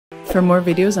For more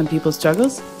videos on people's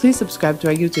struggles, please subscribe to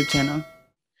our YouTube channel.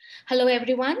 Hello,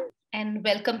 everyone, and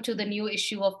welcome to the new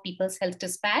issue of People's Health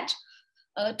Dispatch.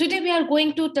 Today, we are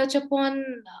going to touch upon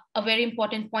a very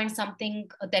important point, something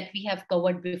that we have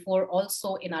covered before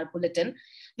also in our bulletin,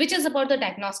 which is about the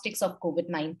diagnostics of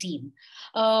COVID-19.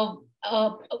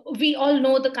 We all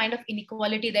know the kind of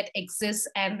inequality that exists,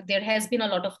 and there has been a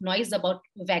lot of noise about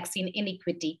vaccine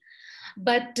inequity.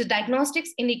 But diagnostics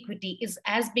inequity is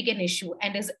as big an issue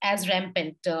and is as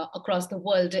rampant across the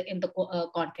world in the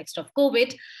context of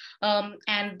COVID.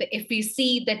 And if we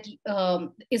see that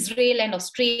Israel and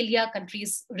Australia,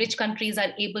 rich countries,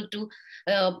 are able to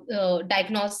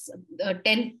diagnose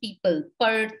 10 people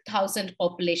per 1,000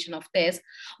 population of theirs,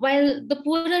 while the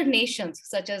poorer nations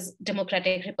such as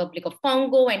Democratic Republic of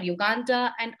Congo and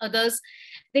Uganda and others,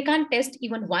 they can't test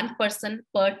even one person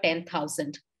per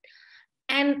 10,000.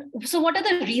 And so what are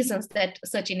the reasons that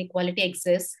such inequality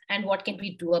exists, and what can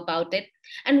we do about it?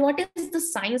 And what is the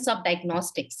science of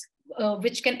diagnostics,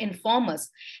 which can inform us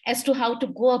as to how to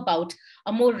go about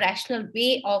a more rational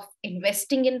way of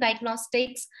investing in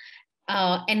diagnostics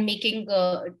and making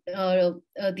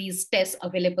these tests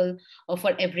available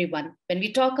for everyone? When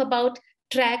we talk about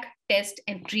track, test,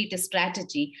 and treat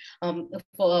strategy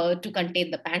to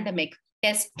contain the pandemic,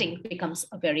 testing becomes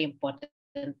a very important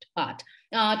part.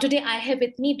 Today, I have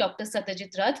with me Dr.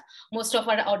 Satyajit Rath. Most of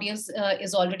our audience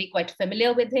is already quite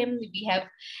familiar with him. We have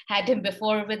had him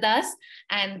before with us,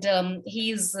 and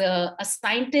he's a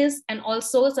scientist and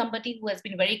also somebody who has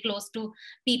been very close to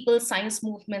people's science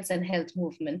movements and health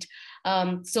movement.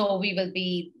 So we will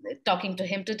be talking to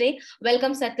him today.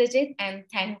 Welcome, Satyajit, and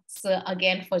thanks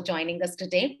again for joining us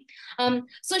today.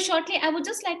 So shortly, I would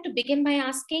just like to begin by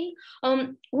asking,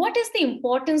 what is the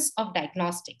importance of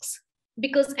diagnostics?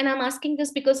 And I'm asking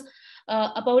this because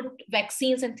about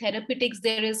vaccines and therapeutics,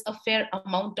 there is a fair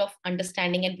amount of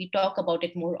understanding and we talk about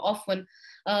it more often.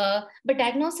 But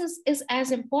diagnosis is as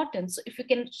important. So if you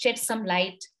can shed some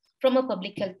light from a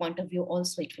public health point of view,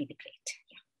 also, it will be great.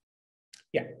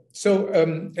 Yeah.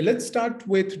 So let's start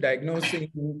with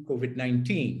diagnosing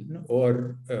COVID-19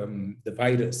 or the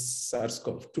virus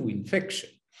SARS-CoV-2 infection.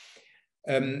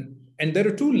 And there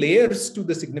are two layers to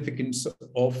the significance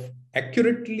of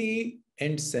accurately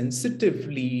and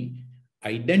sensitively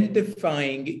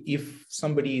identifying if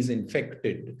somebody is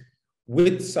infected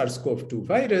with SARS-CoV-2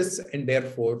 virus and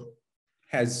therefore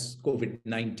has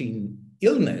COVID-19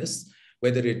 illness,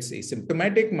 whether it's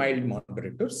asymptomatic, mild,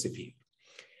 moderate, or severe.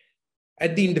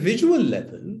 At the individual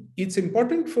level, it's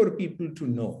important for people to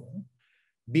know,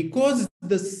 because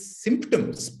the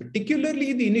symptoms,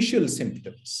 particularly the initial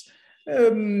symptoms,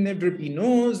 drippy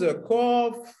nose, a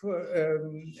cough,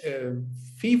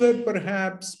 fever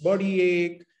perhaps, body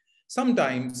ache,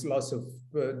 sometimes loss of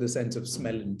the sense of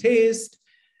smell and taste.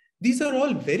 These are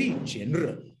all very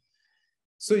general.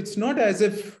 So it's not as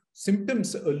if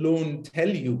symptoms alone tell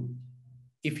you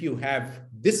if you have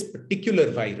this particular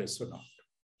virus or not.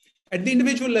 At the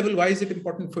individual level, why is it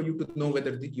important for you to know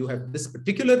whether you have this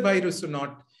particular virus or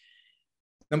not?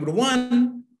 Number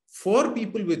one, for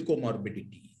people with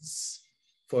comorbidities,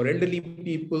 for elderly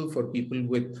people, for people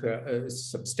with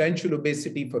substantial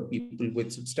obesity, for people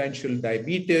with substantial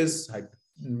diabetes,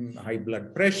 high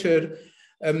blood pressure,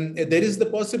 there is the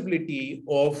possibility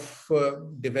of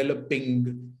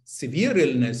developing severe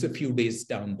illness a few days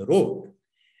down the road.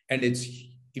 And it's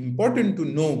important to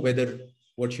know whether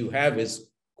what you have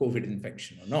is COVID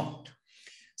infection or not.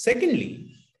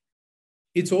 Secondly,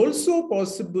 it's also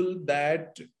possible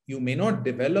that you may not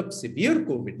develop severe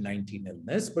COVID-19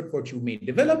 illness, but what you may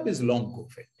develop is long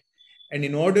COVID. And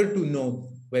in order to know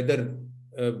whether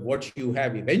what you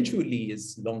have eventually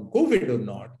is long COVID or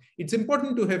not, it's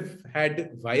important to have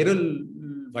had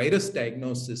virus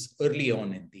diagnosis early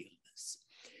on in the illness.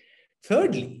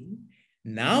 Thirdly,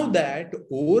 now that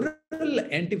oral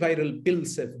antiviral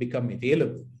pills have become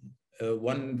available,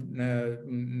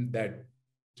 one that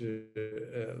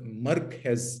Merck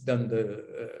has done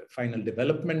the final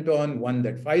development on, one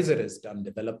that Pfizer has done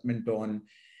development on,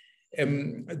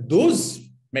 those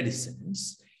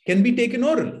medicines can be taken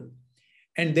orally.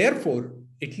 And therefore,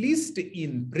 at least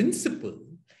in principle,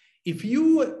 if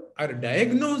you are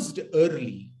diagnosed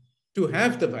early to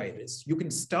have the virus, you can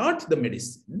start the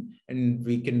medicine, and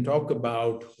we can talk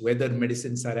about whether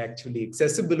medicines are actually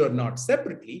accessible or not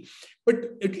separately, but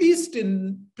at least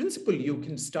in principle, you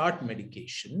can start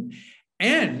medication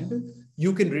and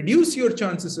you can reduce your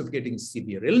chances of getting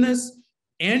severe illness,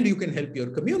 and you can help your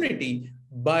community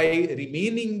by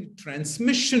remaining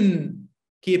transmission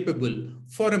capable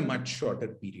for a much shorter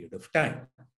period of time.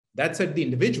 That's at the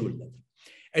individual level.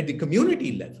 At the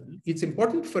community level, it's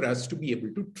important for us to be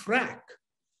able to track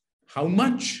how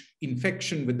much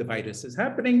infection with the virus is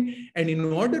happening. And in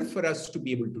order for us to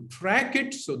be able to track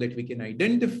it so that we can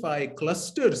identify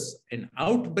clusters and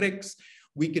outbreaks,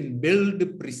 we can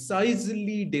build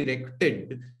precisely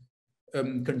directed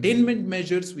containment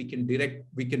measures. We can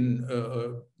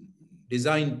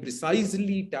design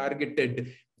precisely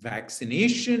targeted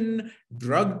vaccination,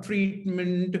 drug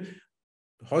treatment,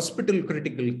 hospital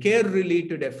critical care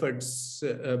related efforts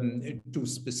to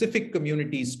specific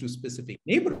communities, to specific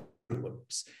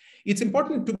neighborhoods. It's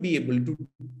important to be able to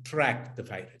track the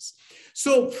virus.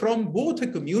 So from both a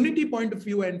community point of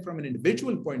view and from an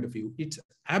individual point of view, it's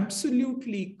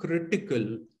absolutely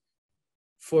critical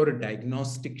for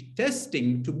diagnostic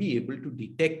testing to be able to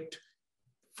detect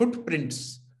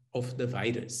footprints of the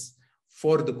virus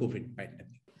for the COVID pandemic.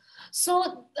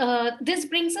 So this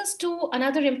brings us to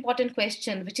another important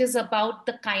question, which is about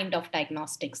the kind of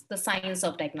diagnostics, the science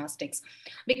of diagnostics.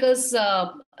 Because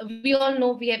we all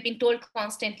know, we have been told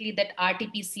constantly that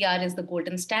RT-PCR is the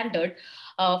golden standard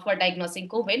for diagnosing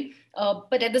COVID.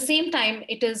 But at the same time,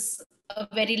 it is a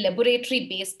very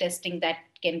laboratory-based testing that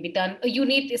can be done. You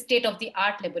need a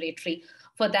state-of-the-art laboratory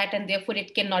for that, and therefore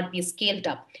it cannot be scaled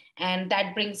up. And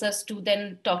that brings us to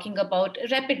then talking about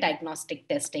rapid diagnostic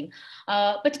testing.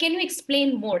 But can you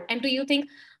explain more? And do you think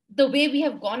the way we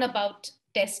have gone about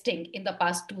testing in the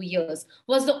past 2 years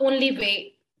was the only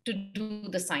way to do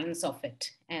the science of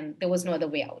it, and there was no other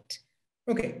way out?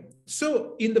 Okay,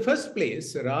 so in the first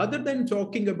place, rather than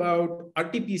talking about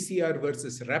RT-PCR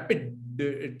versus rapid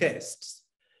tests,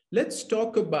 let's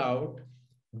talk about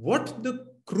what the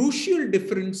crucial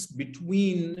difference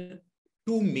between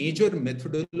two major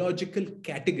methodological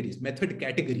categories, method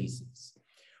categories is.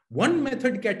 One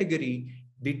method category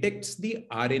detects the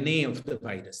RNA of the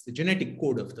virus, the genetic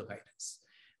code of the virus.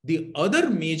 The other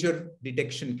major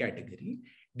detection category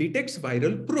detects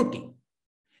viral protein.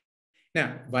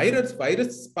 Now,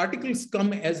 virus particles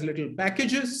come as little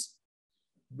packages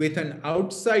with an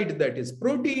outside that is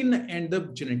protein and the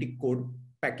genetic code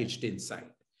packaged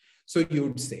inside. So you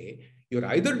would say you're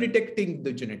either detecting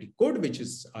the genetic code, which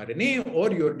is RNA,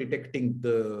 or you're detecting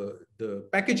the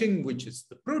packaging, which is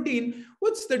the protein.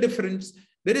 What's the difference?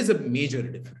 There is a major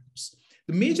difference.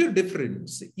 The major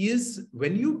difference is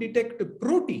when you detect a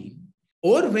protein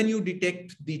or when you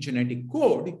detect the genetic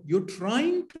code, you're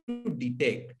trying to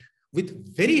detect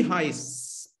with very high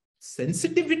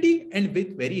sensitivity and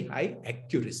with very high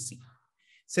accuracy.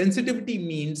 Sensitivity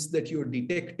means that you're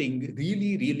detecting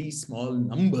really, really small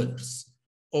numbers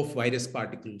of virus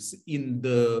particles in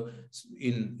the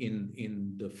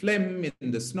phlegm,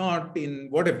 in the snot, in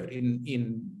whatever,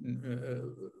 in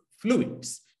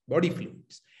fluids, body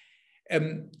fluids.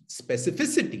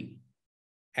 Specificity,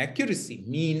 accuracy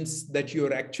means that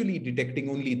you're actually detecting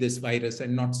only this virus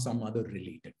and not some other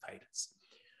related virus.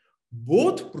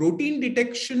 Both protein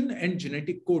detection and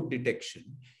genetic code detection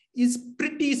is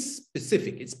pretty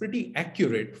specific. It's pretty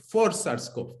accurate for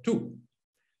SARS-CoV-2.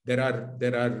 There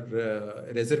are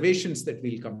reservations that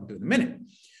we'll come to in a minute.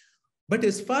 But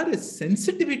as far as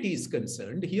sensitivity is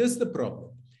concerned, here's the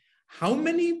problem. How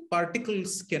many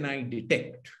particles can I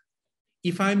detect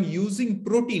if I'm using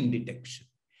protein detection?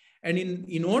 And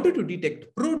in order to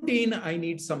detect protein, I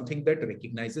need something that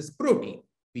recognizes protein.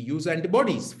 We use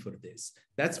antibodies for this.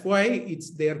 That's why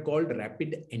they are called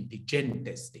rapid antigen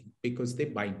testing, because they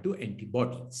bind to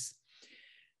antibodies.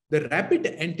 The rapid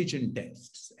antigen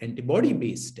tests,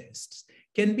 antibody-based tests,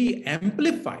 can be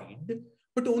amplified,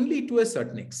 but only to a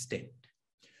certain extent.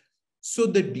 So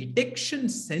the detection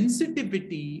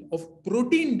sensitivity of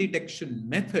protein detection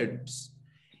methods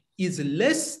is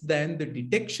less than the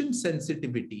detection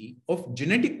sensitivity of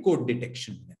genetic code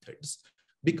detection methods,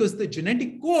 because the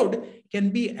genetic code can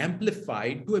be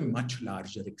amplified to a much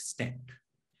larger extent.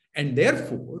 And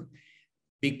therefore,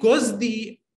 because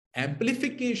the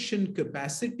amplification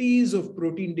capacities of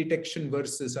protein detection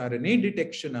versus RNA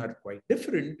detection are quite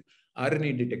different,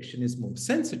 RNA detection is more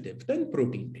sensitive than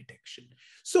protein detection.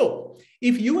 So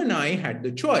if you and I had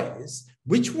the choice,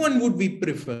 which one would we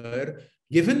prefer,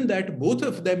 given that both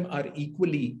of them are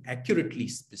equally accurately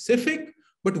specific,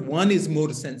 but one is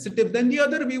more sensitive than the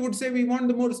other, we would say we want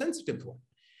the more sensitive one.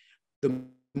 The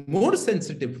more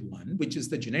sensitive one, which is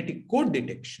the genetic code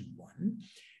detection one,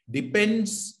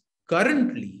 depends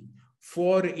currently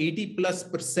for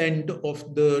 80+%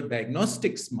 of the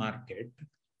diagnostics market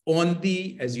on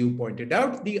the, as you pointed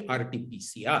out, the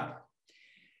RT-PCR.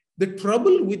 The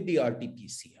trouble with the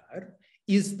RT-PCR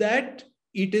is that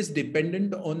it is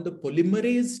dependent on the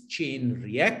polymerase chain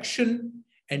reaction,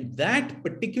 and that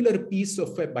particular piece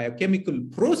of a biochemical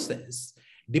process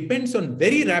depends on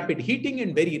very rapid heating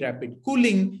and very rapid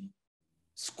cooling,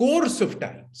 scores of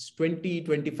times, 20,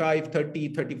 25, 30,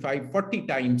 35, 40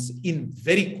 times in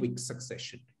very quick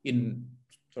succession in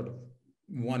sort of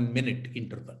 1 minute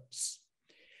intervals.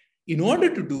 In order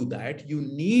to do that, you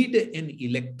need an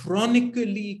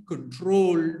electronically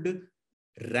controlled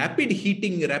rapid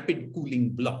heating, rapid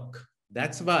cooling block.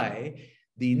 That's why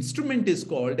the instrument is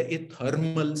called a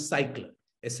thermal cycler,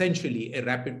 essentially a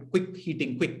rapid, quick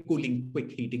heating, quick cooling,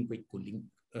 quick heating, quick cooling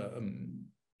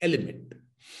element.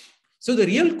 So the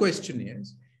real question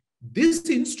is, this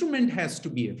instrument has to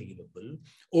be available.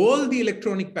 All the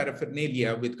electronic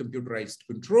paraphernalia with computerized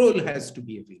control has to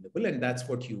be available. And that's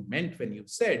what you meant when you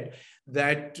said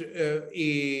that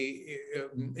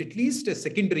at least a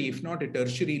secondary, if not a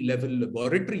tertiary level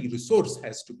laboratory resource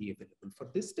has to be available for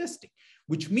this testing,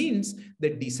 which means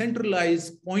that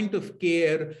decentralized point of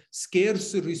care,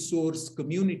 scarce resource,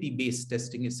 community-based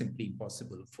testing is simply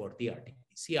impossible for the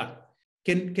RT-PCR.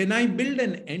 Can I build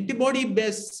an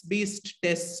antibody-based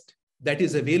test that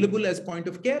is available as point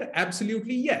of care?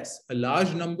 Absolutely, yes. A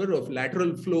large number of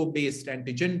lateral flow-based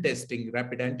antigen testing,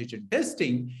 rapid antigen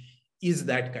testing is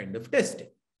that kind of testing.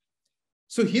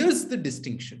 So here's the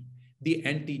distinction. The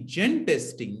antigen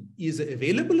testing is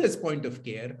available as point of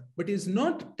care, but is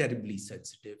not terribly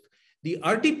sensitive. The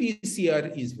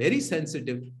RT-PCR is very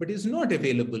sensitive, but is not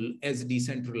available as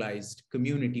decentralized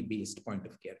community-based point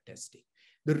of care testing.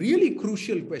 The really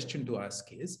crucial question to ask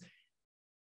is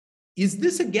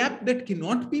this a gap that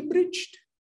cannot be bridged?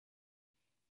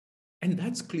 And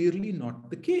that's clearly not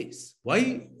the case.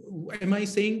 Why am I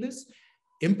saying this?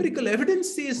 Empirical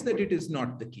evidence says that it is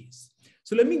not the case.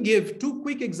 So let me give 2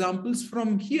 quick examples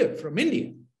from here, from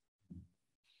India,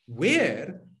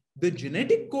 where the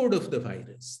genetic code of the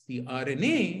virus, the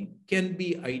RNA, can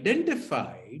be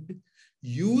identified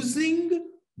using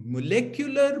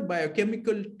molecular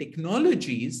biochemical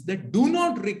technologies that do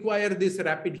not require this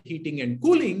rapid heating and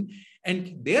cooling,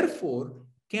 and therefore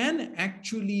can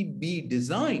actually be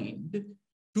designed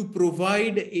to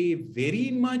provide a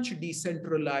very much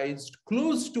decentralized,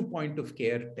 close to point of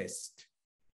care test.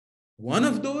 One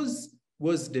of those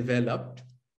was developed,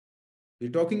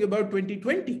 we're talking about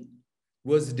 2020,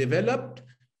 was developed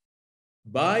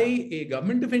by a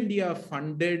Government of India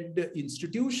funded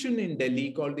institution in Delhi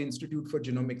called the Institute for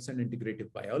Genomics and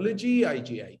Integrative Biology,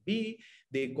 IGIB.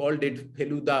 They called it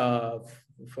Feluda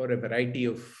for a variety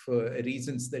of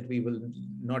reasons that we will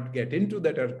not get into,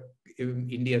 that are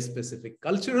India-specific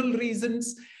cultural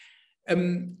reasons.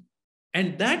 And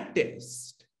that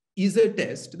test is a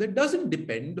test that doesn't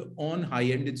depend on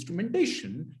high-end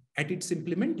instrumentation at its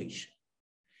implementation.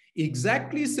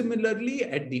 Exactly similarly,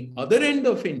 at the other end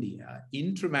of India,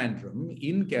 in Trivandrum,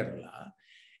 in Kerala,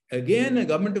 again, a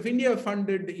Government of India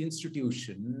funded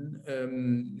institution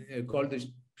called the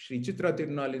Sri Chitra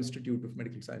Tirunal Institute of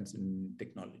Medical Science and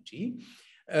Technology,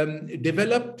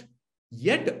 developed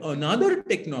yet another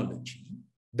technology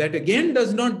that again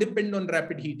does not depend on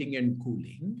rapid heating and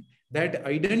cooling, that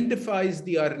identifies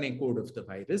the RNA code of the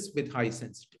virus with high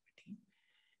sensitivity.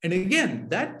 And again,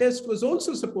 that test was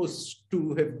also supposed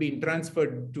to have been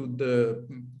transferred to the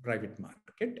private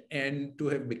market and to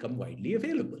have become widely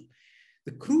available.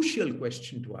 The crucial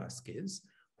question to ask is,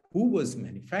 who was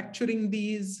manufacturing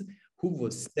these? Who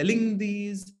was selling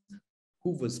these?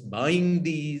 Who was buying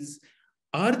these?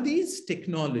 Are these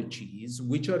technologies,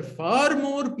 which are far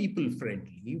more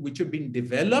people-friendly, which have been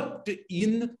developed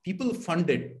in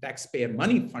people-funded, taxpayer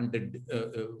money-funded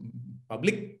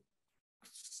public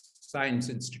science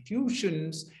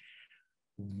institutions,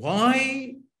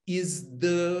 why is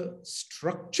the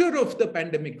structure of the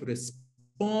pandemic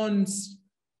response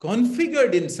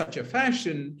configured in such a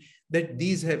fashion that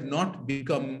these have not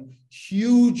become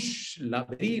huge,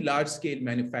 very large-scale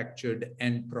manufactured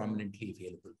and prominently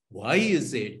available? Why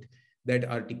is it that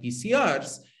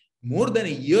RT-PCRs, more than a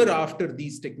year after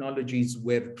these technologies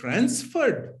were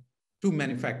transferred to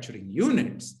manufacturing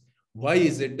units, why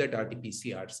is it that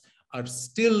RT-PCRs are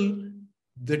still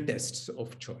the tests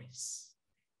of choice?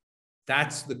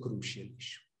 That's the crucial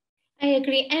issue. I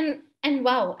agree. And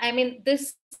wow, I mean,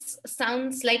 this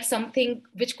sounds like something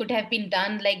which could have been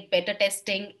done, like better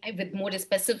testing with more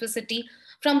specificity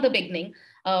from the beginning,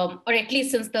 or at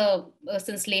least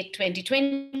since late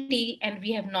 2020, and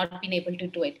we have not been able to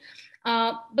do it.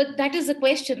 But that is the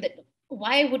question, that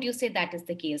why would you say that is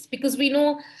the case? Because we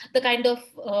know the kind of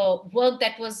work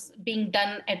that was being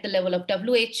done at the level of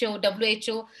WHO.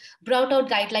 WHO brought out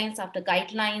guidelines after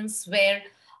guidelines where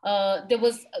there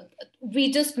was,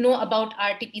 we just know about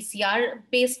RT-PCR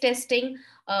based testing.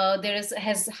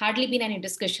 Has hardly been any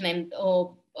discussion, and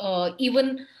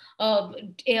even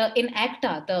in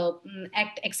ACTA, the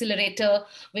ACT accelerator,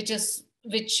 which is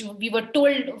which we were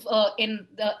told in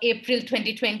April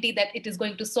 2020 that it is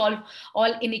going to solve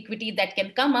all inequity that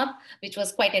can come up, which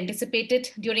was quite anticipated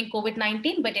during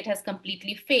COVID-19, but it has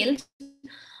completely failed.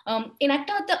 In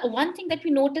ACTA, the one thing that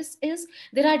we notice is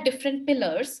there are different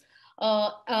pillars,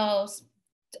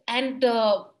 and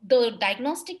the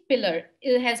diagnostic pillar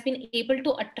has been able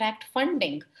to attract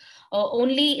funding.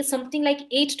 Only something like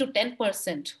 8 to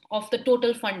 10% of the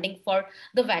total funding for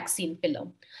the vaccine pillar.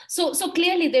 So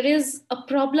clearly there is a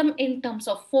problem in terms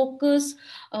of focus,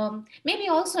 maybe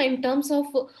also in terms of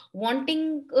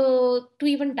wanting to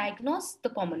even diagnose the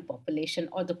common population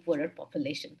or the poorer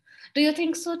population. Do you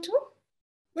think so too?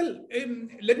 Well,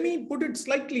 let me put it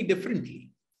slightly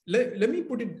differently. Let me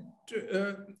put it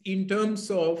in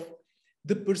terms of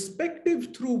the perspective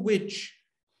through which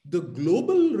the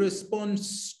global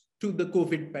response to the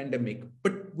COVID pandemic,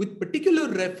 but with particular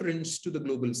reference to the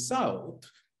global South,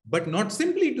 but not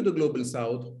simply to the global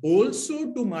South,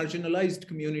 also to marginalized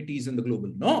communities in the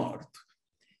global North,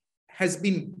 has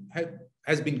been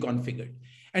configured.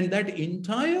 And that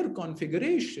entire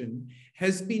configuration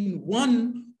has been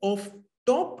one of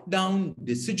top-down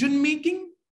decision-making,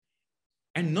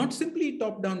 and not simply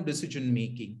top-down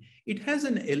decision-making. It has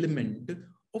an element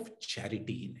of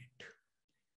charity in it,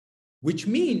 which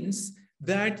means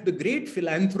that the great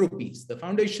philanthropies, the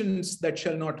foundations that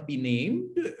shall not be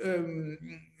named,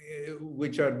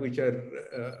 which are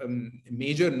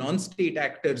major non-state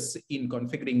actors in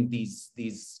configuring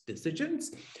these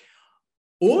decisions,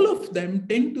 all of them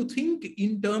tend to think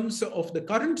in terms of the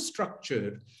current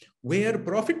structure where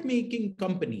profit-making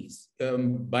companies,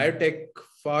 biotech,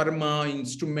 pharma,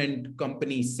 instrument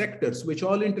company sectors, which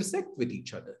all intersect with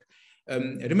each other.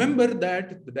 Remember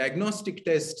that the diagnostic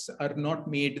tests are not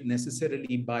made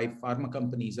necessarily by pharma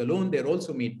companies alone. They're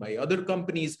also made by other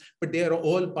companies, but they are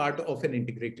all part of an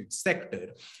integrated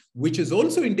sector, which is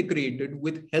also integrated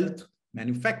with health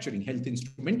manufacturing, health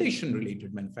instrumentation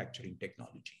related manufacturing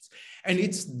technologies. And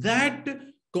it's that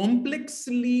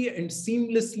complexly and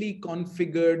seamlessly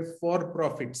configured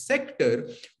for-profit sector,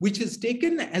 which is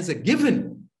taken as a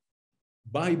given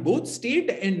by both state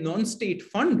and non-state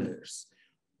funders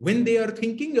when they are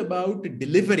thinking about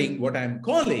delivering what I'm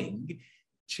calling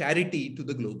charity to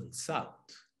the global South.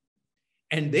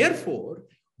 And therefore,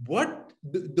 what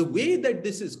the way that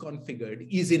this is configured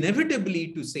is inevitably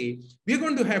to say, we're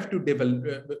going to have to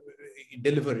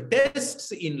deliver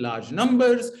tests in large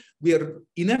numbers. We are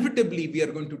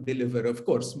going to deliver, of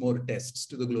course, more tests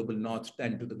to the global North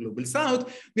than to the global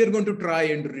South. We are going to try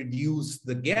and reduce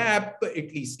the gap,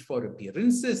 at least for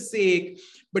appearance's sake,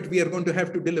 but we are going to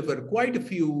have to deliver quite a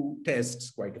few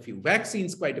tests, quite a few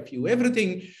vaccines, quite a few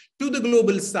everything to the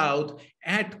global South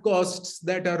at costs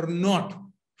that are not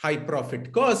high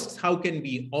profit costs. How can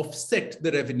we offset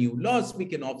the revenue loss? We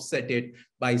can offset it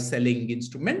by selling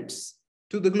instruments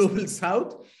to the global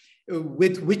South,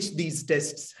 with which these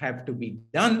tests have to be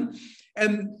done.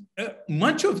 And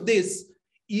much of this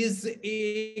is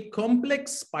a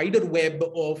complex spider web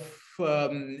of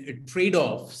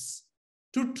trade-offs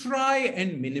to try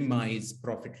and minimize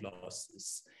profit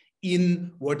losses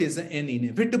in what is an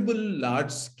inevitable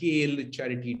large-scale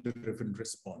charity-driven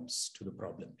response to the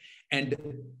problem. And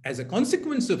as a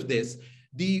consequence of this,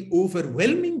 the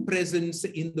overwhelming presence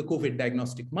in the COVID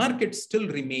diagnostic market still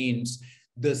remains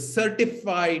the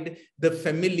certified, the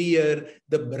familiar,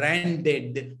 the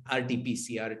branded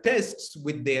RT-PCR tests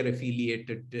with their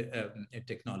affiliated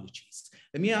technologies.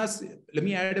 Let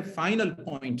me add a final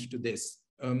point to this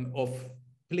of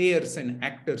players and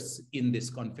actors in this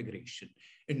configuration.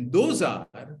 And those are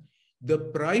the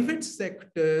private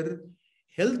sector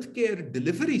healthcare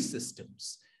delivery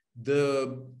systems.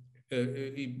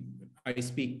 I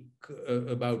speak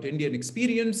about Indian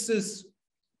experiences.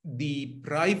 The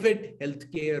private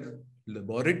healthcare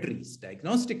laboratories,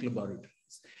 diagnostic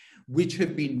laboratories, which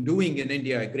have been doing in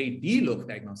India a great deal of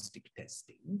diagnostic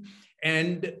testing.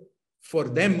 And for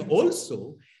them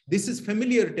also, this is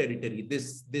familiar territory,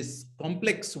 this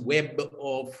complex web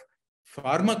of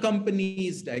pharma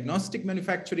companies, diagnostic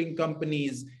manufacturing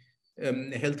companies,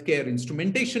 healthcare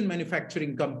instrumentation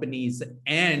manufacturing companies,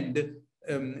 and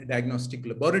diagnostic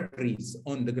laboratories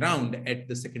on the ground at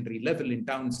the secondary level in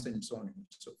towns and so on and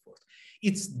so forth.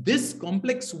 It's this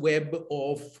complex web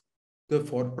of the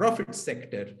for-profit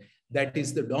sector that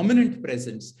is the dominant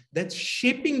presence that's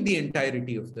shaping the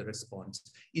entirety of the response.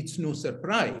 It's no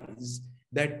surprise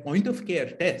that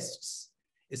point-of-care tests,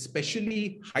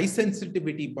 especially high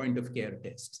sensitivity point-of-care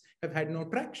tests, have had no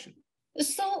traction.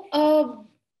 So,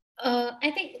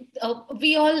 I think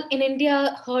we all in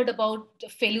India heard about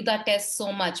Feluda tests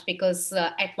so much because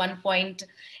at one point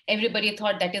everybody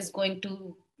thought that is going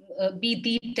to be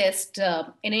the test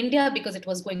in India because it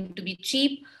was going to be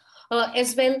cheap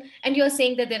as well. And you're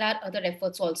saying that there are other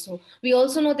efforts also. We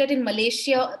also know that in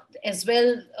Malaysia as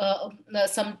well,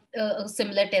 some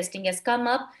similar testing has come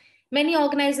up. Many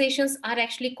organizations are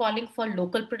actually calling for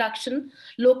local production,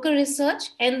 local research,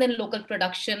 and then local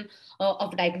production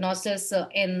of diagnosis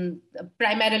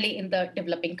primarily in the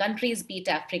developing countries, be it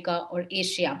Africa or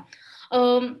Asia.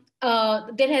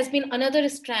 There has been another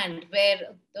strand where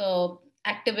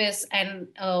activists and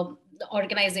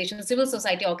organizations, civil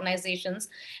society organizations,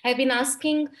 have been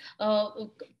asking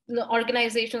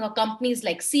organizations or companies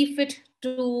like CFIT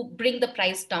to bring the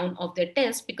price down of their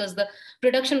tests because the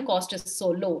production cost is so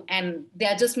low and they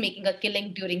are just making a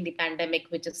killing during the pandemic,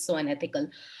 which is so unethical.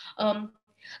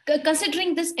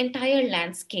 Considering this entire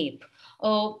landscape,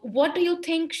 what do you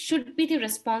think should be the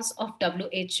response of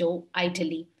WHO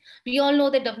ideally? We all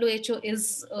know that WHO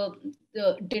is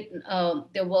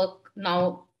their work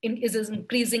now is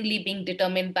increasingly being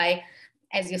determined by,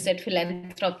 as you said,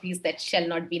 philanthropies that shall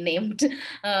not be named,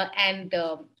 and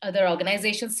other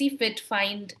organizations, CFIT,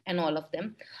 FIND, and all of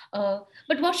them.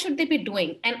 But what should they be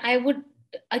doing? And I would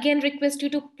again request you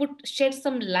to shed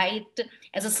some light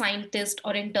as a scientist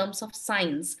or in terms of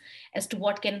science as to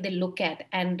what can they look at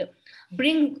and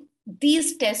bring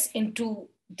these tests into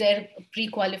their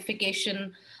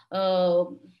pre-qualification,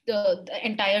 the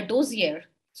entire dossier,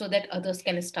 so that others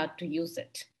can start to use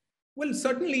it. Well,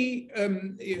 certainly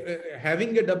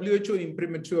having a WHO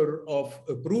imprimatur of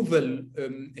approval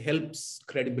helps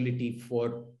credibility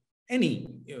for any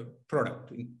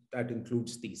product that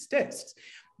includes these tests.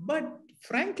 But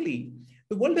frankly,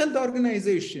 the World Health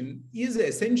Organization is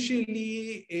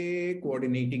essentially a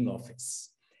coordinating office,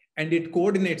 and it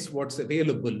coordinates what's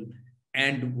available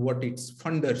and what its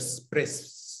funders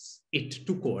press it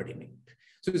to coordinate.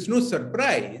 So it's no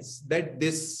surprise that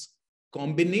this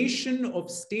combination of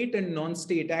state and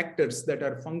non-state actors that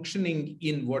are functioning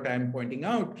in what I'm pointing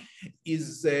out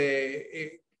is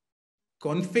a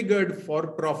configured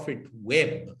for-profit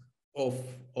web of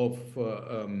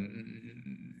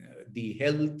the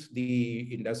health,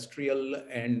 the industrial,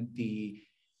 and the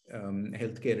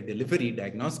healthcare delivery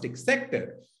diagnostic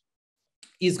sector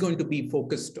is going to be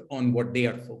focused on what they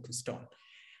are focused on.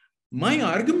 My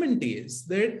argument is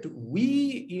that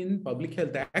we in public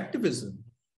health activism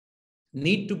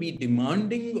need to be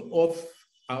demanding of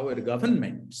our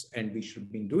governments, and we should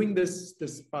be doing this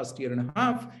past year and a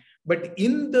half, but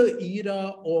in the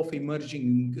era of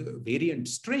emerging variant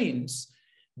strains,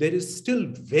 there is still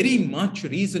very much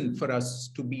reason for us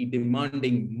to be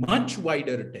demanding much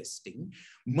wider testing,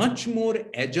 much more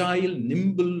agile,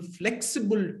 nimble,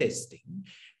 flexible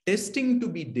testing to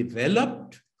be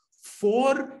developed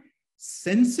for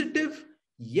sensitive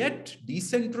yet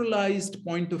decentralized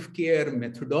point of care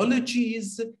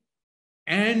methodologies,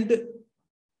 and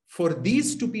for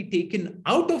these to be taken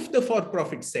out of the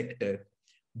for-profit sector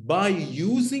by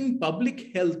using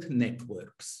public health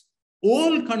networks.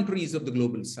 All countries of the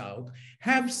global south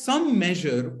have some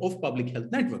measure of public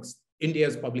health networks.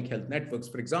 India's public health networks,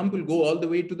 for example, go all the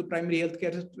way to the primary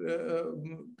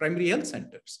health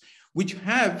centers, which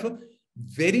have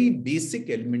very basic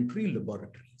elementary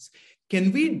laboratories.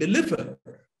 Can we deliver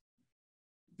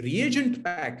reagent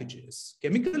packages,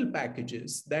 chemical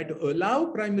packages that allow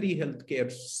primary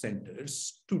healthcare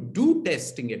centers to do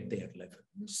testing at their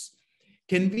levels?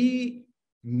 Can we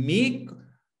make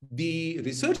the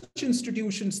research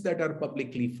institutions that are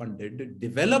publicly funded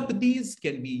develop these?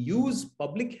 Can we use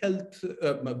public health,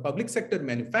 public sector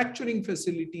manufacturing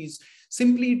facilities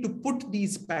simply to put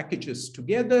these packages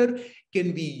together?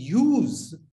 Can we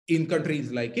use, in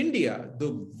countries like India,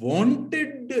 the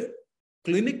wanted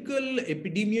clinical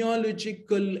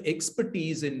epidemiological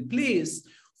expertise in place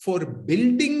for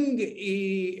building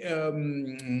a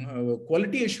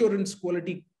quality assurance,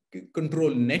 quality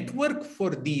control network for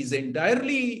these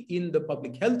entirely in the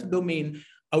public health domain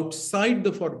outside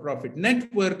the for-profit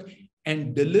network,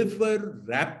 and deliver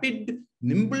rapid,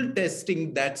 nimble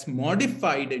testing that's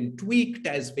modified and tweaked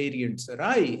as variants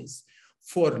arise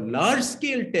for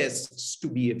large-scale tests to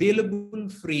be available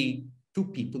free to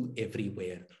people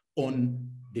everywhere on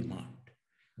demand.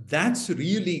 That's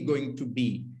really going to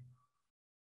be,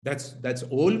 that's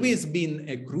always been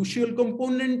a crucial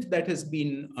component that has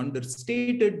been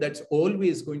understated. That's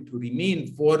always going to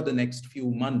remain for the next few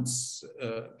months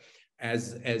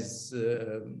as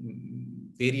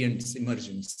variants emerge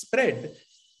and spread.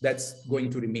 That's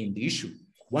going to remain the issue.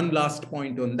 One last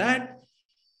point on that.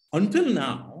 Until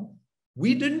now,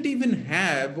 we didn't even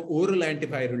have oral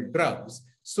antiviral drugs,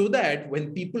 so that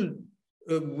when people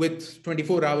with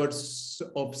 24 hours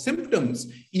of symptoms,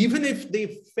 even if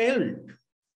they felt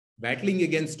battling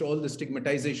against all the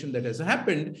stigmatization that has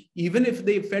happened, even if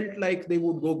they felt like they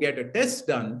would go get a test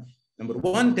done. Number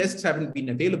one, tests haven't been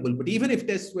available, but even if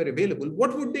tests were available,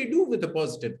 what would they do with a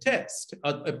positive test,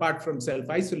 apart from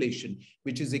self-isolation,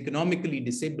 which is economically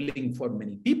disabling for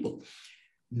many people?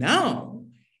 Now,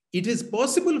 it is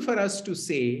possible for us to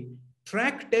say,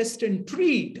 track, test, and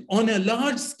treat on a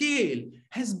large scale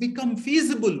has become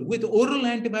feasible with oral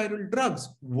antiviral drugs.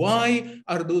 Why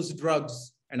are those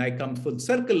drugs, and I come full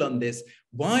circle on this,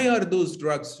 why are those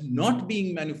drugs not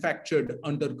being manufactured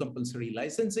under compulsory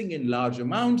licensing in large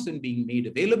amounts and being made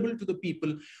available to the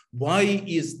people? Why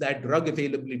is that drug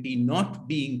availability not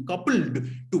being coupled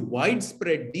to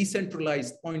widespread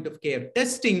decentralized point of care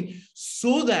testing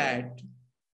so that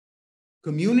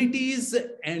communities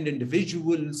and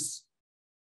individuals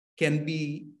can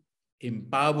be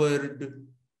empowered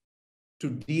to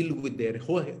deal with their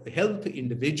health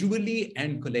individually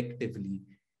and collectively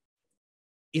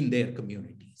in their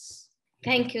communities?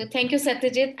 Thank you. Thank you,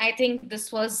 Satyajit. I think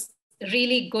this was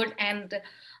really good, and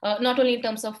not only in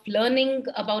terms of learning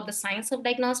about the science of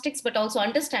diagnostics, but also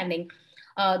understanding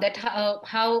that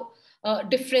how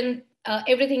different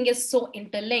everything is so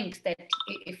interlinked, that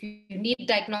if you need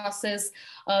diagnosis,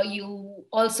 you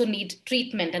also need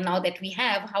treatment. And now that we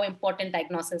have, how important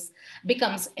diagnosis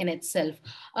becomes in itself.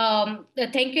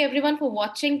 Thank you everyone for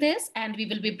watching this, and we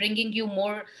will be bringing you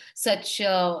more such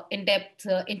in-depth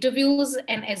interviews.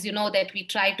 And as you know, that we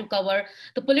try to cover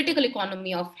the political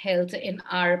economy of health in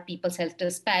our People's Health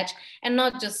Dispatch, and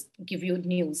not just give you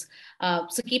news.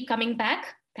 So keep coming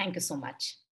back. Thank you so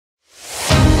much.